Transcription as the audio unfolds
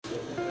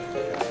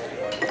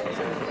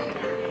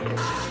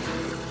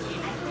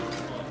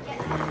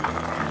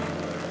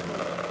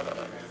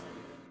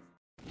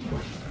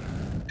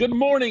Good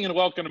morning and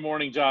welcome to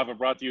Morning Java,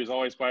 brought to you as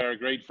always by our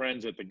great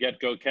friends at the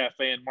Get-Go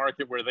Cafe and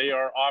Market, where they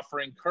are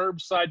offering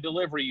curbside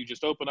delivery. You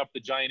just open up the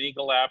Giant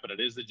Eagle app, and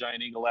it is the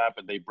Giant Eagle app,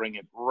 and they bring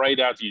it right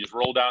out to you. Just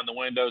roll down the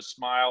window,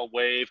 smile,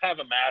 wave, have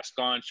a mask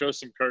on, show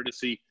some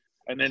courtesy,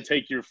 and then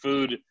take your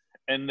food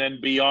and then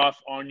be off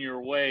on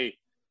your way.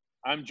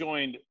 I'm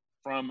joined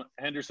from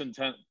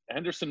Hendersonville,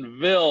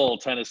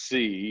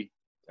 Tennessee.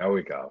 There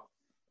we go.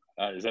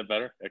 Is that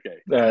better? Okay.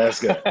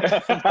 That's good.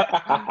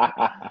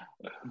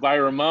 By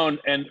Ramon.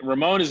 And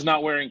Ramon is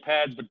not wearing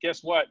pads, but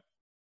guess what?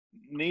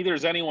 Neither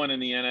is anyone in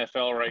the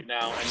NFL right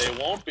now, and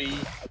they won't be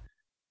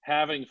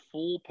having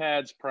full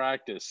pads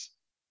practice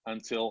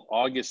until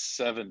August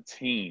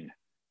 17,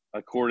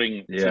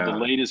 according to the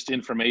latest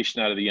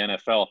information out of the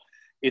NFL.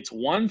 It's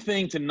one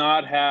thing to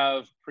not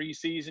have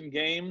preseason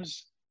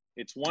games.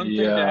 It's one thing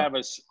to have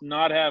us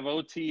not have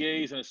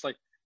OTAs, and it's like,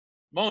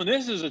 Moan,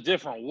 this is a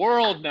different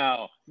world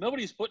now.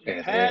 Nobody's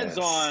putting pads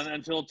on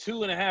until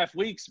 2.5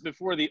 weeks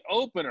before the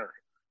opener.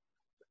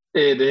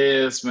 It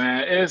is,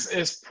 man.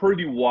 It's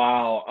pretty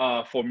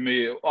wild for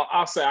me.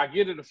 I'll say I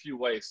get it a few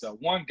ways. So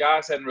one,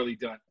 guys hadn't really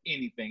done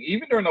anything.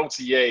 Even during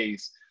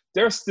OTAs,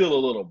 there's still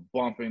a little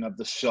bumping of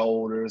the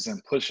shoulders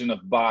and pushing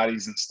of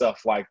bodies and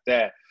stuff like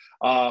that.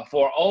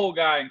 For an old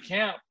guy in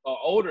camp, or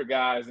older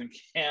guys in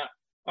camp,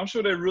 I'm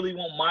sure they really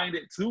won't mind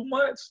it too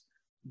much.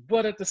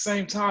 But at the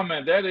same time,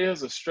 man, that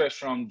is a stretch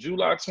from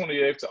July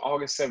 28th to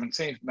August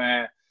 17th,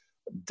 man.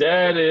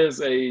 That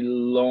is a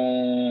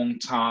long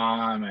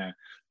time, and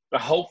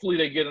hopefully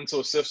they get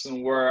into a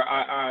system where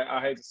I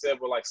hate to say it,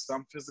 but like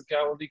some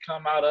physicality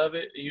come out of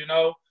it,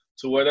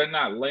 to where they're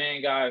not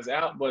laying guys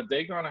out, but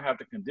they're going to have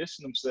to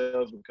condition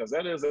themselves because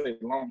that is a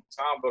long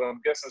time. But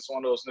I'm guessing it's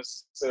one of those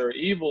necessary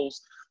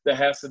evils that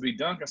has to be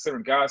done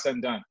considering guys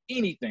haven't done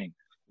anything.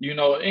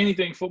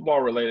 Anything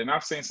football related. And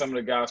I've seen some of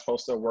the guys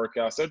post their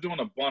workouts. They're doing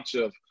a bunch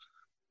of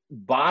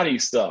body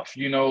stuff,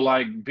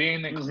 like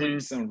being in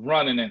cleats and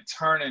running and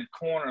turning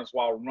corners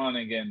while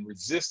running and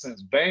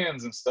resistance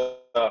bands and stuff.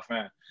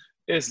 And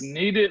it's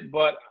needed,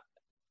 but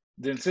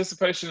the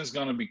anticipation is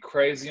going to be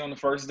crazy on the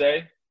first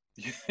day,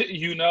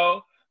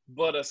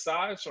 But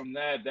aside from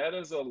that, that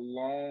is a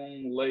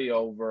long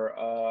layover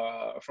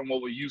from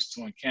what we're used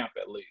to in camp,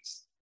 at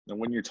least. And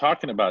when you're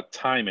talking about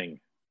timing,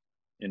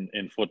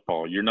 in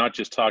football, you're not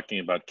just talking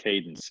about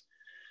cadence.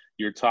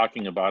 You're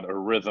talking about a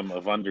rhythm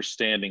of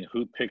understanding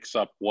who picks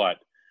up what,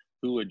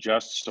 who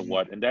adjusts to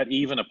what, and that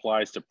even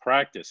applies to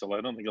practice. So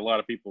I don't think a lot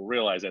of people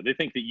realize that. They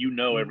think that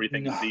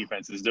everything the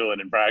defense is doing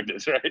in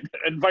practice, right?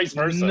 And vice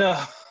versa.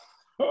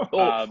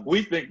 No.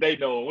 We think they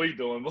know what we're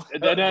doing.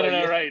 No,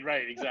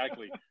 right,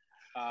 exactly.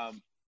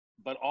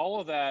 But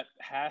all of that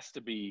has to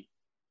be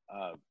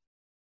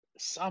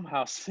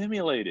somehow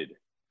simulated.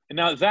 And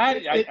now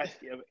that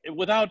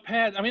without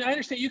pads, I mean, I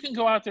understand you can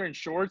go out there in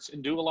shorts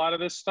and do a lot of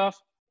this stuff,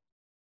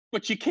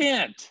 but you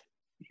can't.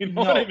 You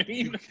know what I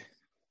mean?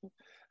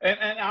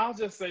 And I'll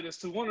just say this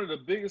too. One of the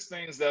biggest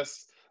things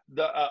that's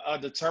a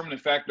determining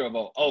factor of,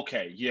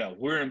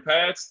 we're in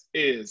pads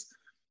is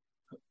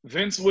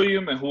Vince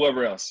Williams and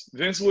whoever else.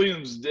 Vince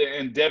Williams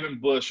and Devin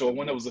Bush, or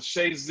when it was a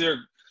Shazier,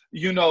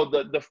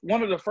 the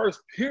one of the first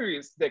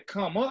periods that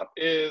come up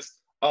is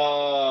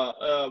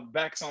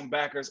backs on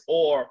backers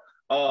or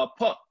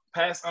puck.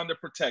 Pass under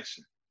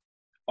protection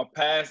or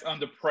pass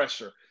under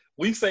pressure.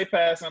 We say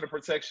pass under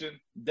protection.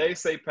 They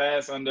say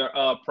pass under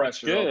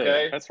pressure. Good.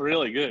 Okay, that's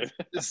really good.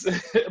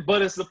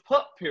 But it's the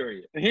pup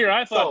period. Here,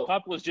 I thought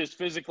pup was just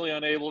physically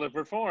unable to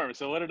perform.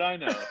 So what did I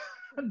know?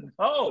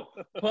 No,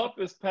 pup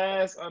is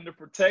pass under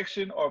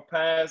protection or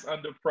pass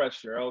under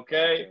pressure.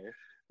 Okay.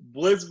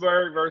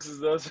 Blitzburg versus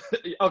those.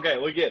 Okay,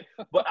 we get.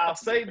 But I'll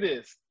say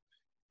this: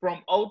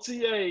 from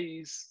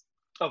OTAs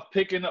of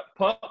picking up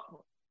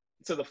pup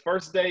to the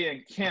first day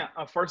in camp,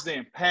 first day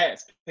in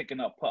pads, picking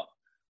up pup.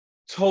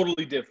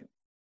 Totally different.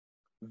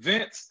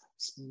 Vince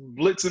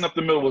blitzing up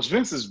the middle, which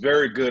Vince is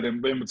very good in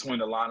between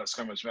the line of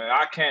scrimmage, man.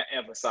 I can't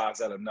emphasize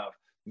that enough.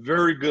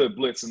 Very good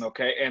blitzing,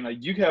 okay?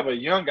 And you have a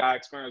young guy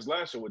experienced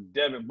last year with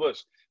Devin Bush.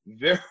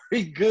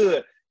 Very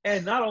good.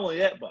 And not only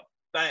that, but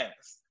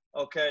fast,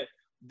 okay?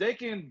 They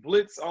can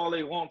blitz all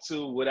they want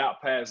to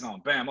without pads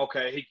on. Bam,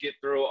 okay, he get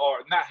through, or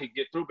not he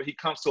get through, but he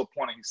comes to a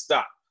point and he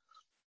stops.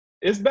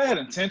 It's bad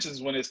intentions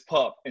when it's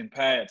pup and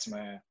pads,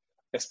 man,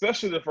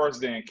 especially the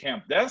first day in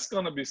camp. That's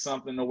going to be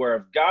something to where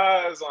if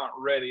guys aren't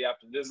ready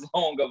after this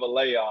long of a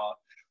layoff,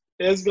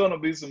 it's going to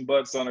be some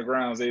butts on the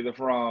grounds, either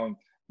from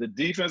the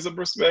defensive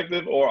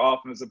perspective or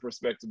offensive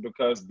perspective,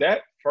 because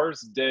that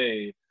first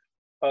day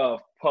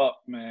of pup,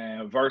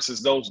 man,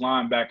 versus those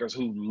linebackers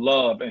who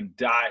love and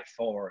die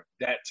for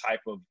that type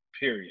of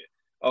period,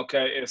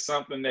 okay, it's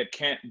something that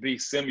can't be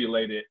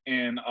simulated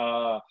in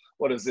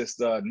what is this,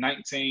 the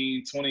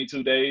 19,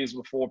 22 days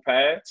before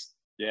pads?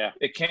 Yeah.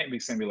 It can't be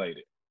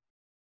simulated.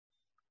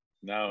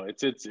 No,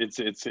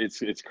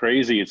 it's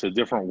crazy. It's a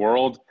different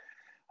world.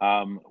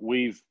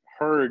 We've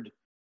heard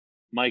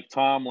Mike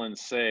Tomlin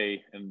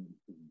say, and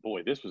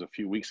boy, this was a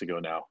few weeks ago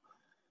now,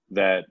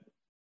 that,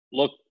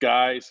 look,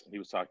 guys, he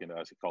was talking to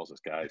us, he calls us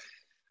guys.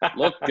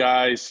 Look,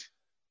 guys,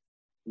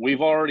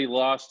 we've already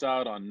lost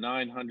out on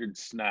 900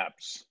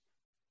 snaps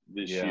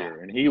this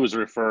year. And he was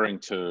referring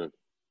to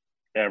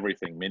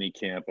everything,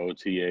 minicamp,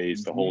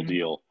 OTAs, the whole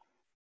deal.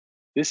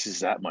 This is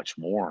that much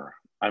more.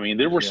 I mean,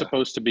 there were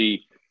supposed to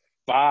be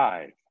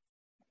five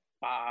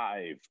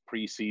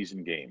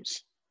preseason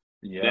games.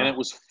 Then it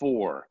was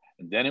 4,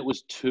 and then it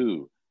was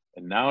 2,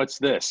 and now it's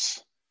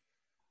this.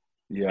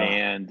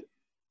 And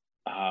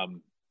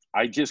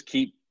I just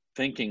keep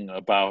thinking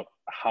about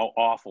how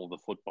awful the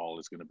football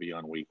is going to be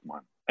on week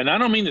 1. And I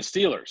don't mean the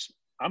Steelers.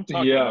 I'm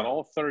talking about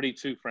all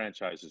 32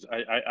 franchises.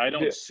 I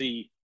don't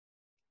see,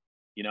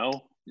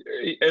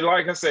 And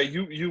like I say,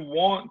 you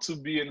want to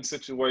be in a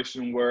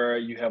situation where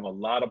you have a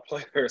lot of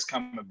players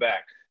coming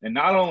back. And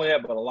not only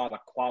that, but a lot of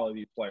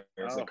quality players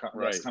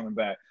that's coming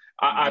back.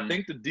 I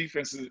think the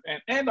defense is,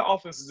 and the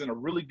offense is in a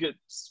really good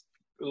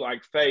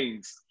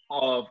phase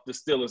of the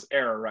Steelers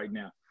era right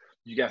now.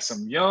 You got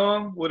some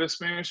young with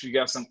experience. You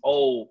got some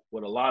old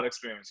with a lot of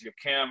experience. Your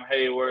Cam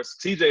Hayward.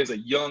 TJ is a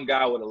young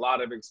guy with a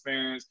lot of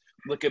experience.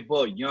 Look at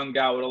Bud, young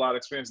guy with a lot of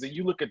experience. Then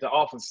you look at the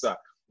offense side.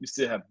 You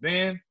still have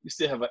Ben. You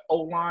still have an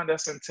O-line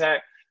that's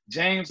intact.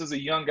 James is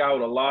a young guy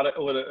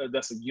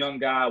that's a young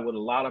guy with a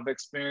lot of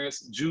experience.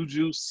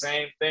 Juju,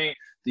 same thing.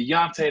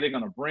 Deontay, they're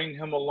going to bring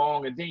him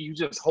along. And then you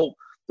just hope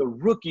the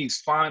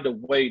rookies find a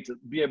way to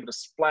be able to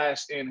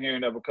splash in here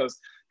and there, because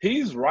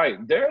he's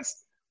right. There's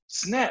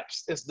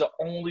snaps is the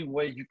only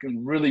way you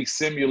can really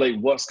simulate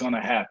what's going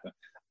to happen.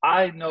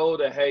 I know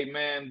that, hey,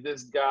 man,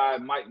 this guy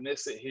might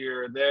miss it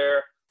here or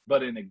there,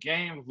 but in a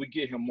game, if we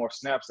get him more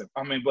snaps,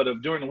 but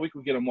if during the week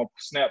we get him more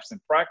snaps in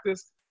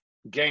practice,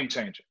 game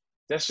changer.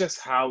 That's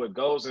just how it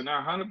goes, and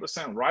they're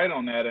 100% right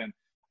on that, and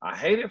I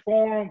hate it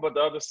for him, but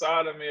the other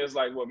side of me is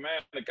like, well,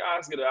 man, the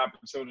guys get an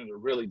opportunity to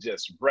really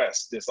just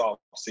rest this off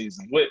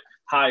season with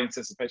high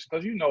anticipation,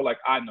 because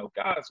I know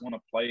guys want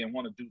to play and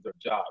want to do their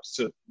jobs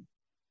too.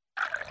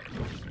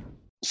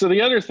 So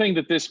the other thing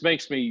that this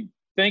makes me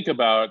think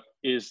about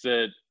is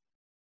that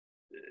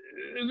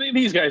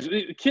these guys,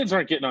 kids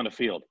aren't getting on the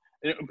field.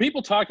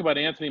 People talk about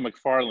Anthony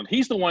McFarland.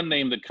 He's the one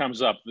name that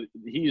comes up.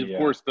 He's, of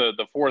course, the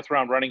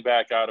 4th-round running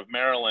back out of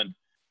Maryland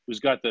who's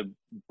got the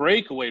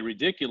breakaway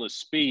ridiculous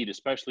speed,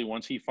 especially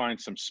once he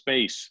finds some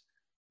space.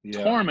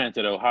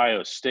 Tormented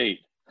Ohio State.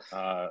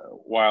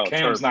 While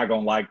Cam's not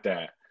going to like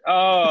that.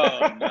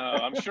 Oh, no.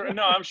 I'm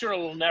sure it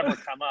will never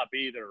come up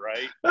either,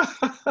 right?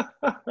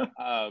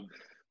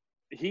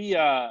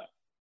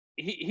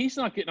 He's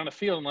not getting on the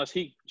field unless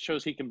he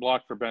shows he can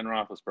block for Ben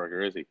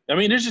Roethlisberger, is he? I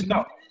mean, there's just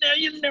no.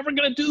 You're never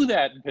going to do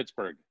that in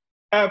Pittsburgh.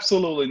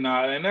 Absolutely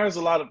not. And there's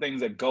a lot of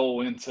things that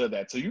go into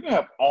that. So you can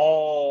have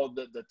all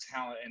the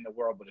talent in the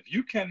world, but if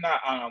you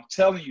cannot, I'm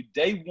telling you,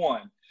 day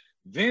one,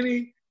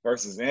 Vinny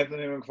versus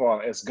Anthony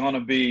McFarland is going to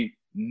be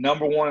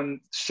 #1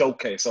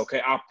 showcase,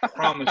 okay? I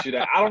promise you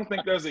that. I don't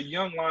think there's a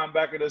young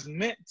linebacker that's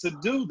meant to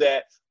do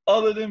that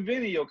other than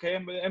Vinny, okay?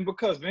 And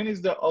because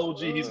Vinny's the OG,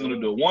 he's going to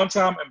do it one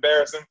time,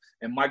 embarrass him,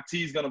 and Mike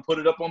T's going to put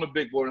it up on the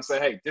big board and say,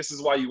 hey, this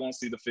is why you won't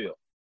see the field.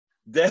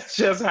 That's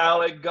just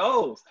how it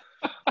goes.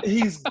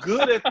 He's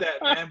good at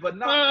that, man,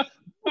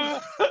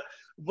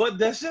 but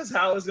that's just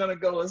how it's going to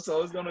go. And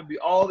so it's going to be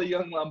all the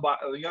young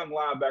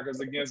linebackers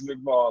against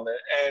McFarland.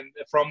 And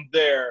from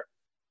there,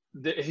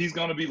 he's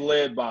going to be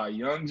led by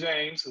young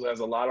James, who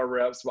has a lot of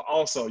reps, but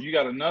also you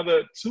got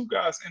another 2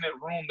 guys in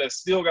that room that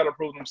still got to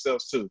prove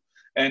themselves too.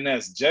 And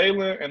that's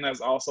Jalen, and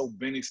that's also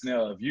Benny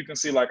Snell. If you can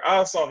see,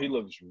 I saw he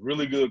looks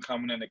really good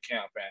coming into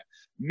camp. And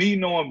me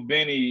knowing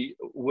Benny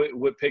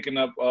with picking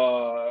up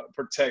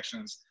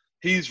protections,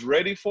 he's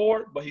ready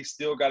for it, but he's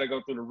still got to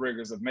go through the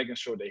rigors of making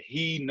sure that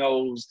he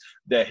knows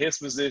that his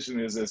position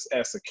is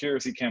as secure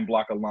as he can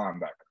block a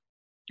linebacker.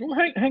 Well,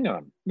 hang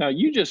on. Now,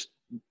 you just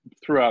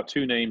threw out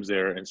 2 names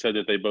there and said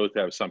that they both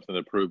have something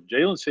to prove.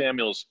 Jalen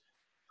Samuels,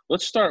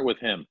 let's start with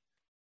him.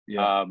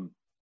 Yeah.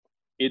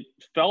 It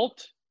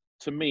felt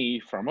to me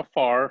from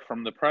afar,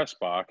 from the press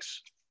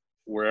box,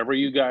 wherever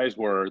you guys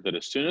were, that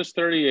as soon as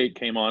 38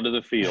 came onto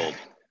the field,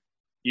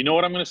 you know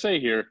what I'm going to say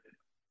here,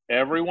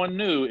 everyone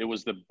knew it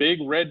was the big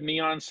red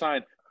neon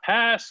sign,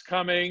 pass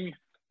coming.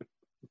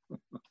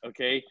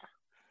 Okay.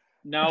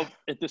 Now,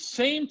 at the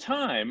same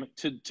time,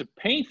 to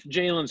paint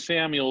Jalen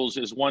Samuels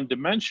as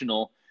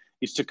one-dimensional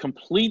is to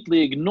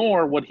completely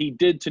ignore what he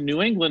did to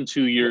New England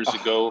 2 years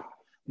ago,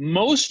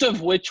 most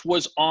of which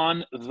was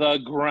on the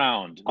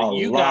ground.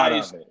 You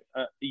guys.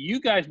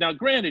 Now,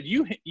 granted,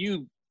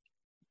 I'm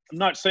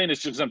not saying this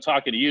just because I'm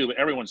talking to you, but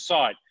everyone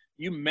saw it.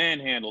 You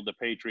manhandled the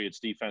Patriots'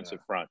 defensive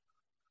front.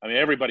 I mean,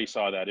 everybody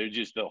saw that. It was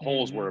just the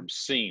holes were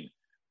obscene.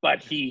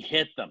 But he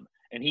hit them,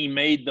 and he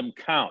made them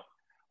count.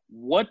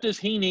 What does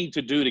he need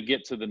to do to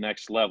get to the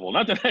next level?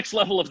 Not the next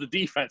level of the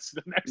defense,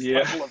 the next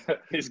level of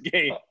his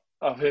game.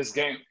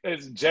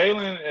 It's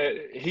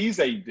Jalen. He's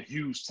a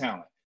huge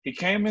talent. He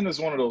came in as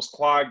one of those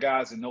quiet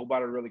guys that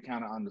nobody really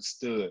kind of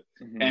understood.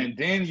 Mm-hmm. And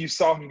then you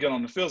saw him get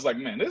on the field. It's like,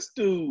 man, this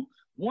dude,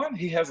 one,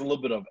 he has a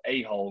little bit of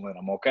a-hole in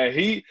him,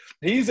 okay?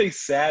 He's a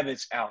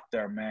savage out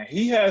there, man.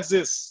 He has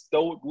this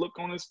stoic look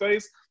on his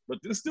face, but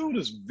this dude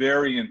is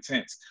very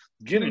intense.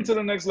 Getting to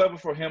the next level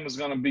for him is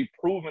going to be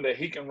proving that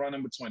he can run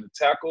in between the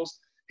tackles,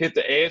 hit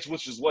the edge,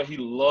 which is what he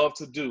loved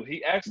to do.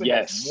 He actually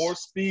has more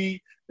speed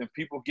than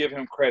people give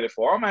him credit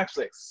for. I'm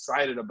actually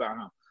excited about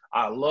him.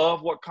 I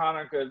love what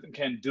Connor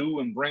can do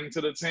and bring to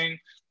the team,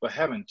 but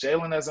having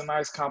Jalen as a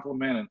nice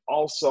compliment, and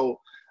also,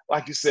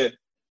 like you said,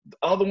 the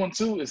other one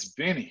too is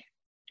Benny.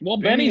 Well,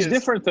 Benny's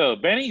different though.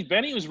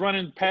 Benny was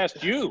running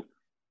past you.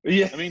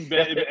 Yeah, I mean,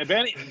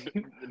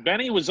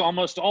 Benny was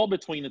almost all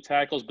between the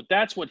tackles, but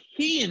that's what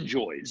he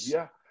enjoys.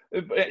 Yeah,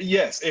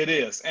 yes, it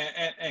is.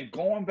 And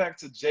going back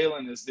to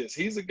Jalen is this: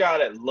 he's a guy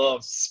that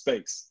loves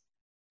space.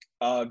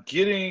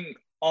 Getting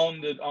on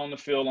the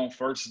field on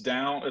first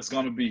down is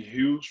going to be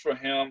huge for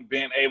him.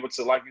 Being able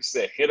to, like you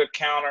said, hit a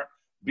counter,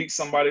 beat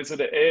somebody to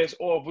the edge,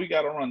 or if we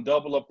got to run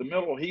double up the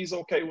middle, he's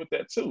okay with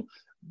that too.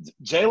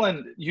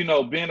 Jalen,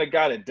 being a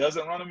guy that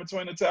doesn't run in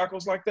between the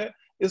tackles like that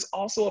is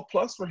also a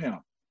plus for him.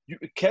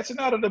 Catching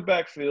out of the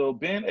backfield,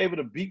 being able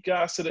to beat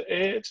guys to the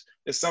edge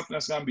is something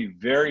that's going to be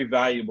very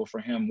valuable for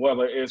him,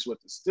 whether it's with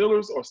the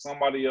Steelers or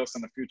somebody else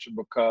in the future,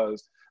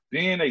 because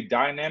being a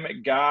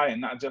dynamic guy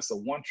and not just a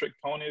one-trick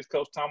pony, as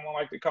Coach Tomlin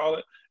like to call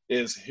it,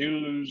 is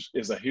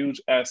a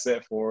huge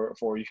asset for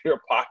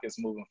your pockets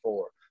moving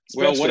forward.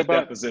 Well, what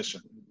about that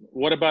position?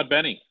 What about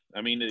Benny?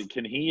 I mean,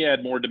 can he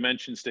add more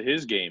dimensions to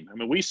his game? I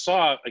mean, we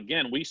saw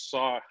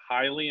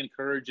highly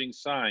encouraging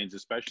signs,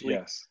 especially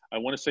I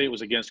want to say it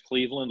was against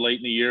Cleveland late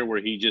in the year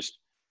where he just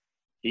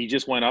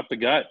went up the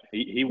gut.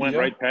 He went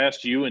right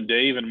past you and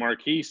Dave and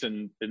Marquise,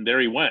 and there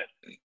he went.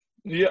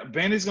 Yeah,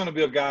 Benny's going to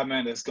be a guy,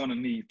 man, that's going to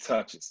need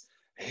touches.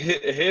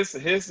 His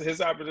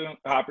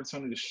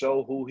opportunity to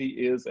show who he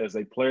is as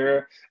a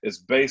player is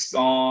based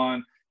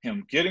on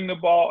him getting the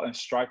ball and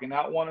striking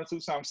out one or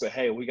two times. Say,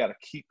 hey, we got to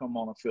keep him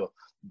on the field.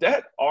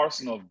 That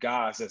arsenal of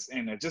guys that's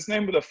in there. Just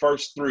name the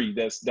first three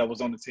that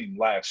was on the team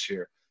last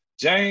year: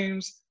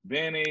 James,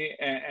 Benny,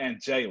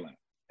 and Jalen.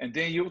 And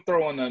then you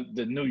throw in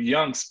the new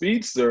young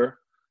speedster.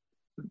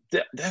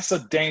 That's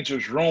a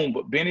dangerous room,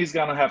 but Benny's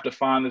going to have to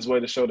find his way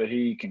to show that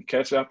he can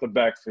catch out the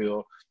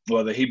backfield,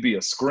 whether he be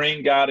a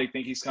screen guy, they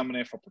think he's coming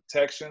in for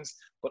protections,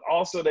 but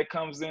also that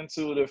comes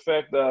into the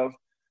effect of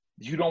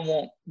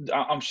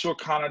I'm sure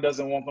Connor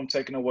doesn't want them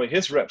taking away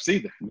his reps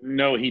either.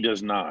 No, he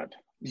does not.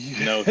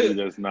 No, he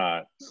does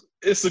not.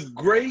 It's a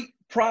great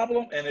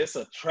problem, and it's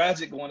a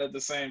tragic one at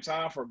the same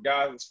time for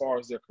guys as far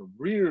as their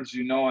careers,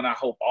 and I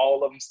hope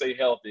all of them stay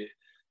healthy.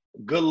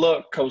 Good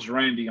luck, Coach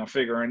Randy, on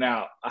figuring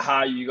out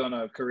how you're going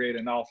to create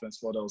an offense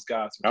for those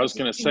guys. I was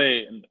going to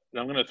say, and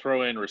I'm going to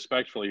throw in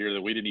respectfully here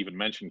that we didn't even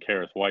mention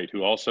Kerrith White,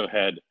 who also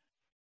had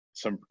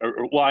some –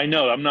 well, I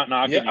know. I'm not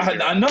knocking you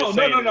here. I know.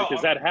 No.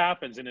 Because that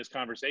happens in this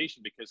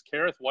conversation, because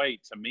Kerrith White,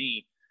 to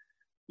me,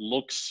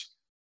 looks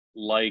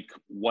like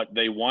what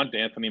they want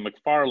Anthony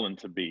McFarland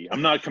to be.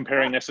 I'm not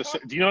comparing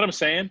necessarily – do you know what I'm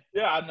saying?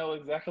 Yeah, I know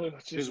exactly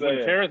what you're saying.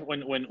 Because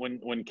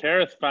when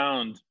Kerrith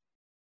found –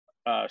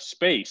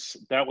 space,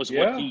 that was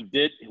what he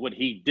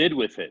did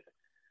with it.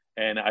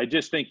 And I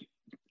just think,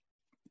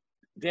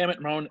 damn it,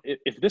 Ramon,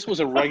 if this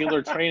was a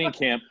regular training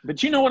camp,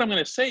 but you know what I'm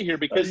going to say here,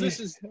 because this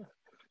is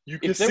you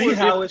can see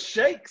how it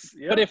shakes.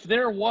 But if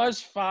there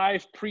was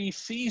 5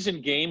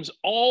 preseason games,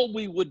 all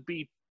we would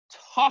be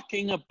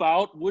talking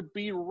about would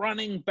be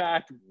running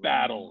back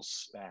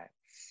battles.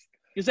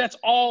 Because that's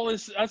all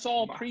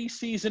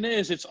preseason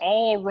is. It's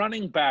all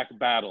running back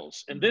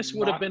battles, and this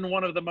would have been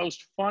one of the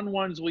most fun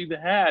ones we've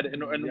had.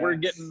 And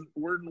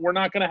we're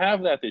not going to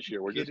have that this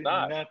year. We're just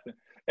not. Nothing.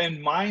 And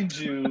mind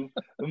you,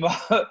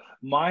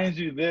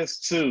 this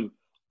too.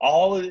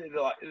 All of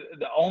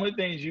the only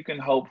things you can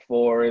hope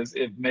for is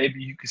if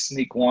maybe you could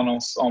sneak one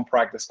on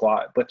practice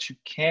squad, but you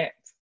can't.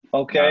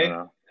 Okay,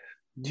 no.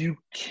 You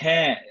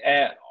can't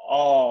at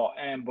all,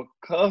 and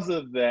because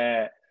of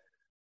that,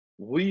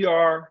 we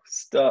are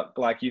stuck,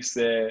 like you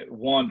said,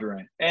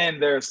 wondering.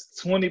 And there's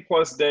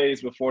 20-plus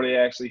days before they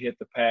actually hit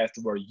the path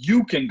to where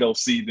you can go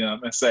see them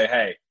and say,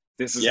 hey,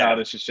 this is how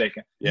this is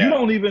shaking. Yeah. You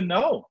don't even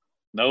know.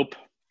 Nope.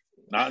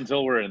 Not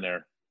until we're in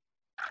there.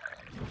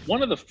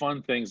 One of the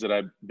fun things that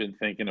I've been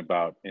thinking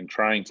about in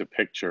trying to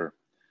picture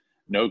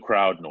no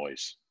crowd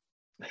noise,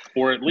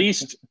 or at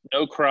least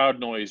no crowd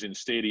noise in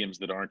stadiums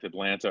that aren't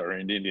Atlanta or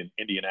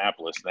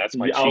Indianapolis. That's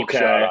my cheap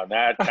shot on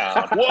that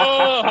count.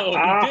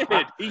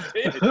 Whoa, he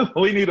did.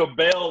 We need a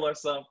bell or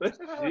something.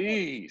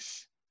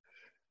 Jeez.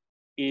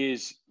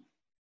 Is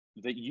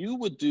that you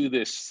would do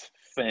this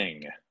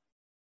thing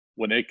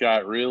when it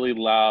got really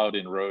loud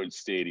in road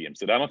stadiums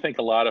that I don't think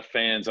a lot of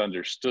fans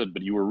understood,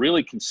 but you were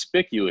really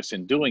conspicuous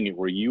in doing it,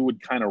 where you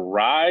would kind of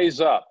rise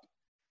up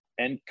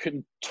and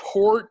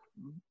contort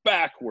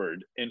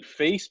backward and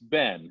face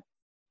Ben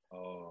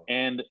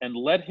and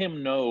let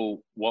him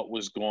know what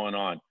was going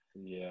on.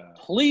 Yeah.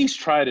 Please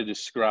try to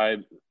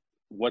describe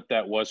what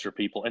that was for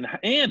people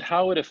and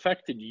how it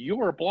affected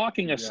your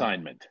blocking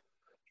assignment.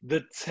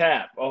 The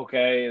tap,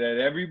 that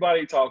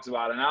everybody talks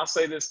about, and I'll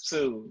say this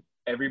too,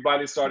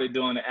 everybody started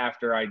doing it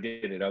after I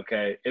did it,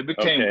 okay? It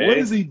became, what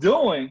is he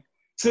doing?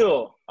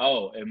 Till,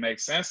 it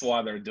makes sense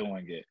why they're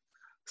doing it.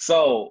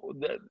 So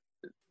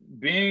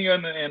being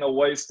in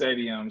away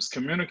stadiums,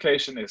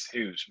 communication is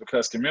huge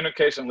because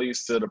communication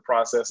leads to the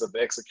process of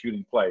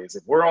executing plays.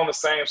 If we're on the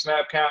same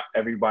snap count,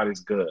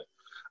 everybody's good.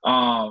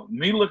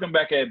 Me looking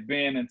back at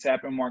Ben and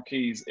tapping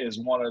Marquise is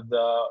one of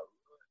the,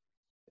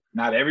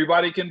 not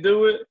everybody can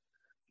do it,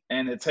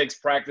 and it takes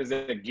practice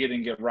at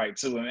getting it right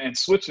too, and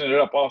switching it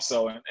up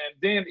also. And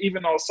then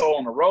even also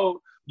on the road,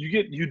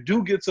 you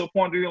do get to a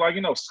point where you're like,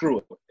 screw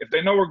it. If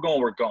they know we're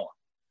going, we're going.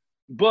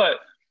 But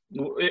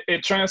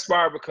it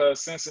transpired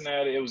because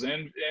Cincinnati, it was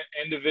an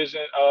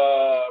in-division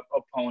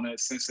opponent,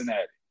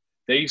 Cincinnati.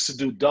 They used to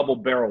do double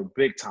barrel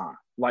big time,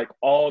 like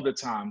all the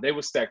time. They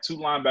would stack 2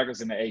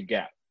 linebackers in the A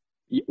gap.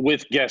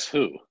 With guess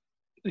who?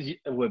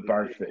 With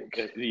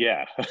Burfict.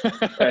 Yeah.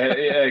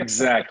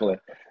 Exactly.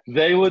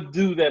 They would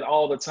do that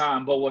all the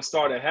time. But what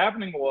started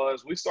happening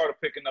was we started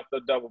picking up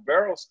the double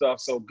barrel stuff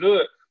so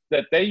good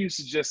that they used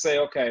to just say,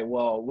 okay,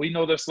 well, we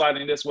know they're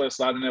sliding this way,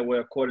 sliding that way,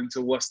 according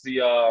to what's the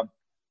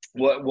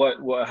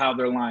how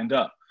they're lined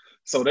up.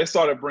 So they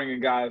started bringing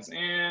guys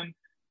in,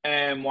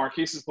 and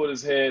Marquise put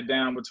his head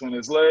down between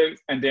his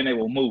legs, and then they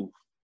will move.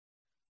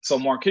 So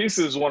Marquise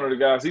is one of the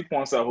guys, he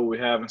points out who we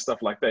have and stuff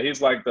like that.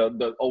 He's like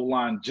the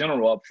O-line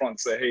general up front and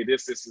say, hey,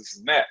 this,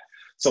 and that.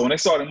 So when they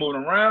started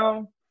moving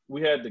around,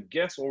 we had to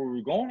guess where we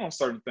were going on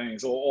certain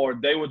things, or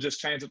they would just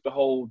change up the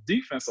whole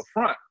defense up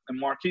front. And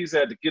Marquise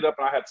had to get up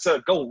and I had to say,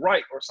 go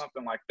right or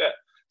something like that.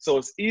 So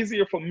it's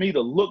easier for me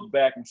to look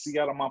back and see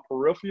out of my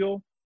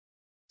peripheral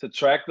to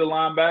track the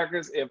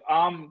linebackers. If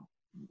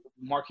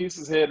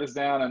Marquise's head is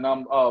down and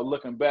I'm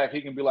looking back,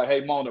 he can be like,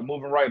 hey, Mo, they're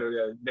moving right,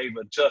 or they've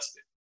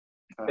adjusted.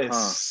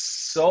 It's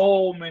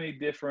so many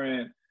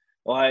different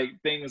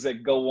things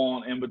that go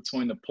on in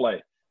between the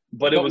play.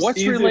 But it was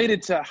what's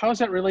related to, how's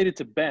that related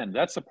to Ben?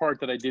 That's the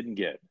part that I didn't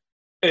get.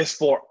 It's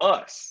for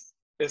us.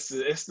 It's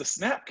the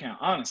snap count,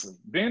 honestly.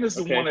 Ben is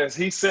the one that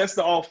he sets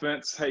the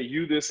offense. Hey,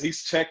 you this.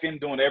 He's checking,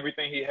 doing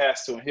everything he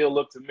has to. And he'll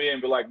look to me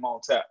and be like, Mo,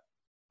 tap.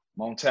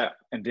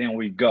 And then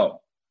we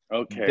go.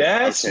 Okay.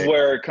 That's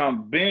where it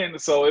comes Ben.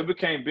 So it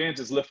became Ben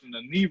just lifting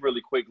the knee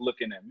really quick,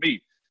 looking at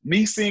me.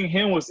 Me seeing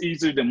him was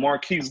easier than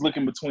Marquise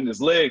looking between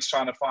his legs,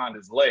 trying to find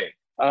his leg.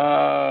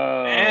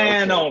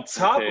 And on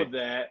top of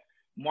that,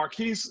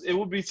 Marquise, it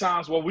would be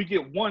times where we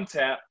get one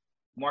tap,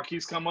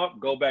 Marquise come up,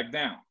 go back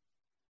down.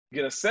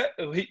 Get a set,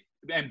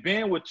 and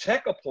Ben would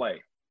check a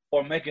play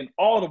or make an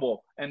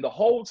audible. And the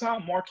whole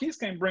time, Marquise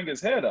can't bring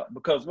his head up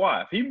because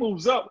why? If he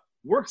moves up,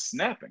 we're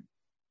snapping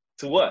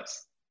to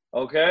us,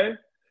 okay?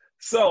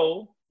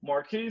 So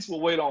Marquise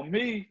will wait on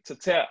me to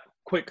tap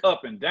quick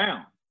up and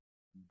down.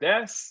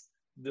 That's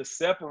the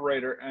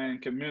separator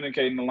and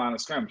communicating the line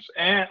of scrimmage.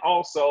 And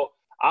also,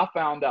 I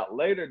found out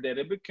later that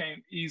it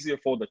became easier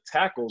for the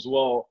tackles.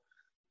 Well,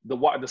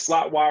 the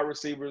slot wide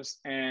receivers,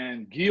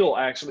 and Gil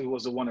actually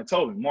was the one that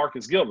told me,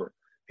 Marcus Gilbert.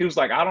 He was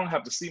like, I don't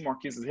have to see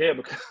Marquise's head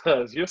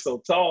because you're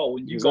so tall.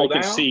 When you go down,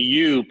 I can see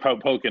you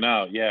poking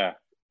out, yeah,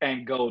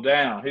 and go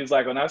down. He's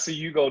like, when I see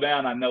you go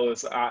down, I know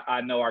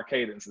I know our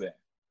cadence then.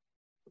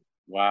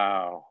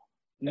 Wow.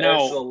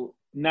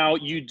 Now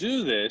you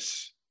do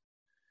this,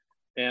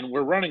 and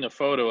we're running a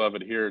photo of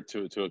it here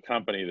to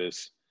accompany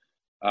this.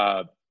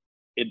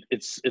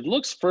 It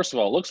looks, first of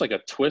all, it looks like a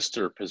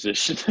twister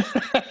position.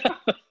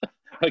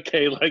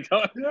 Okay, like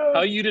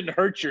how you didn't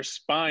hurt your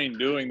spine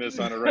doing this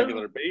on a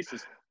regular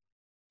basis.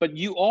 But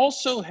you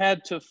also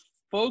had to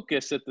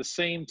focus at the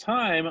same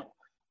time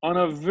on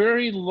a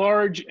very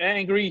large,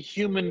 angry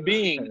human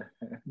being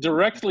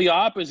directly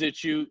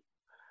opposite you,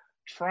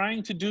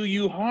 trying to do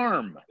you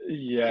harm.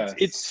 Yes.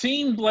 It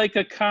seemed like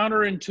a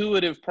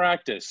counterintuitive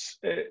practice.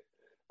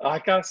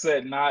 Like I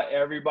said, not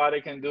everybody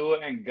can do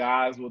it, and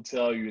guys will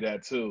tell you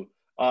that too.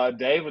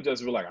 Dave would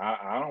just be like,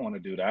 I don't want to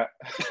do that.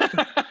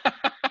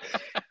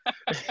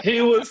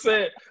 He would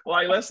say,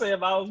 like, let's say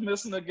if I was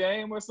missing a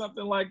game or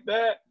something like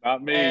that.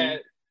 Not me. And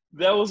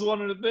that was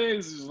one of the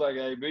things. He was like,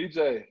 hey,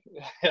 BJ,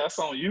 that's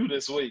on you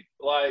this week.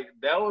 Like,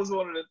 that was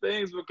one of the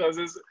things, because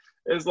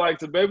it's like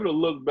to be able to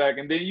look back,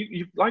 and then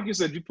you like you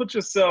said, you put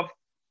yourself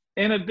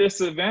in a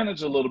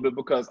disadvantage a little bit,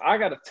 because I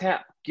got to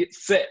tap, get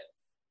set,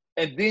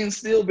 and then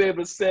still be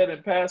able to set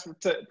and pass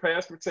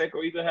protect,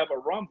 or either have a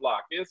run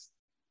block.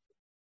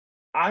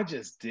 I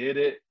just did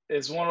it.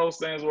 It's one of those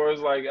things where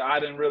it's like I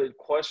didn't really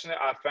question it.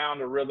 I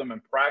found a rhythm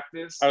in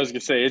practice. I was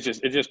gonna say it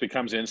just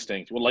becomes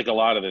instinct. Well, like a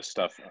lot of this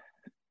stuff.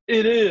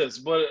 It is,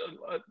 but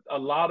a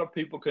lot of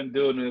people can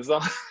do it,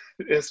 and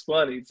it's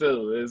funny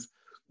too. Is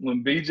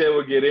when BJ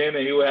would get in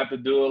and he would have to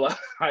do it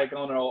like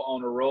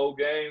on the road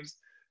games.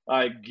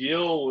 Like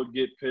Gil would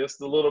get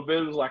pissed a little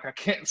bit. It was like, I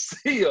can't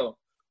see him.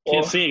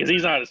 Can't see him because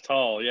he's not as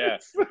tall. Yeah,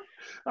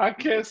 I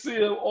can't see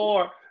him.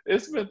 Or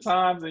it's been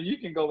times, and you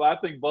can go. I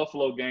think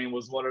Buffalo game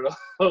was one of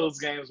those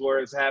games where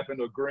it's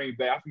happened, or Green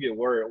Bay. I forget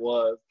where it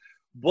was,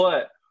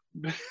 but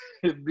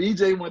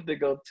BJ went to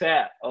go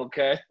tap.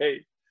 Okay,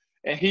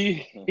 and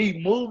he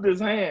moved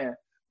his hand,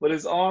 but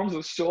his arms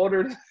were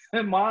shorter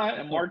than mine,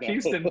 and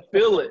Marquise didn't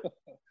feel it.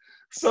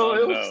 So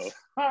it was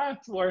times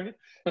where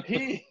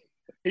he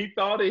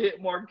thought he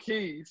hit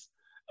Marquise,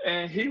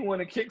 and he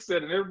went and kicked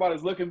it, and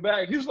everybody's looking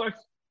back. He was like,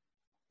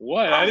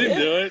 What? I didn't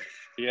do it.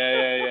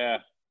 Yeah.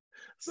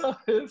 So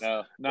it's,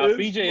 No. Now, if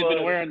it's BJ had been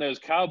funny. wearing those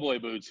cowboy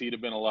boots, he'd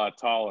have been a lot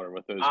taller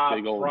with those I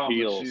big old promise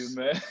heels. you,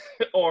 man.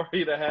 Or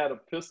he'd have had a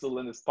pistol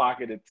in his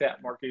pocket and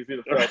tapped Marquise. He'd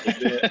have felt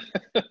the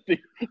dead.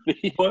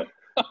 But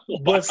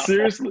Wow.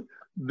 seriously,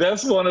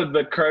 that's one of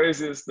the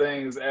craziest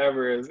things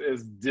ever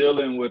is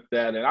dealing with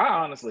that. And I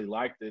honestly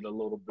liked it a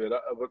little bit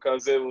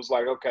because it was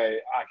like, okay,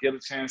 I get a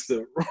chance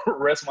to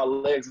rest my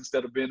legs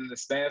instead of being in the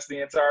stance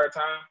the entire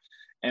time.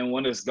 And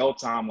when it's go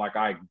time, like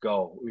I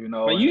go, you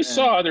know. But you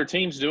saw other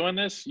teams doing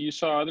this? You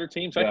saw other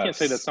teams? I can't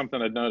say that's Yes. something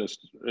I've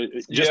noticed.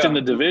 Just in the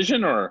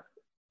division or?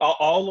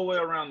 All the way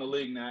around the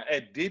league now.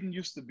 It didn't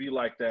used to be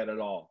like that at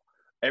all.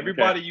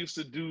 Everybody used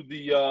to do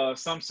the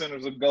some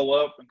centers would go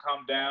up and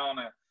come down,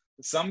 and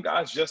some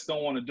guys just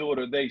don't want to do it,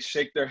 or they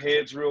shake their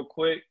heads real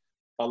quick.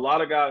 A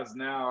lot of guys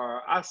now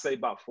are, I say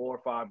about 4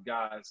 or 5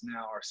 guys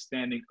now are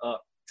standing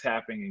up,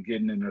 tapping, and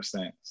getting in their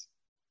stance.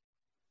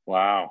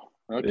 Wow.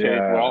 Okay.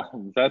 Yeah.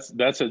 Well,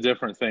 that's a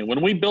different thing.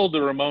 When we build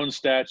the Ramon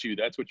statue,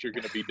 that's what you're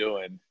going to be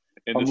doing.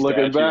 I'm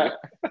looking back.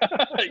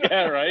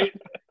 Yeah, right?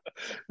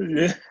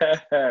 Yes.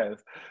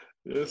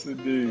 Yes,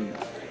 indeed.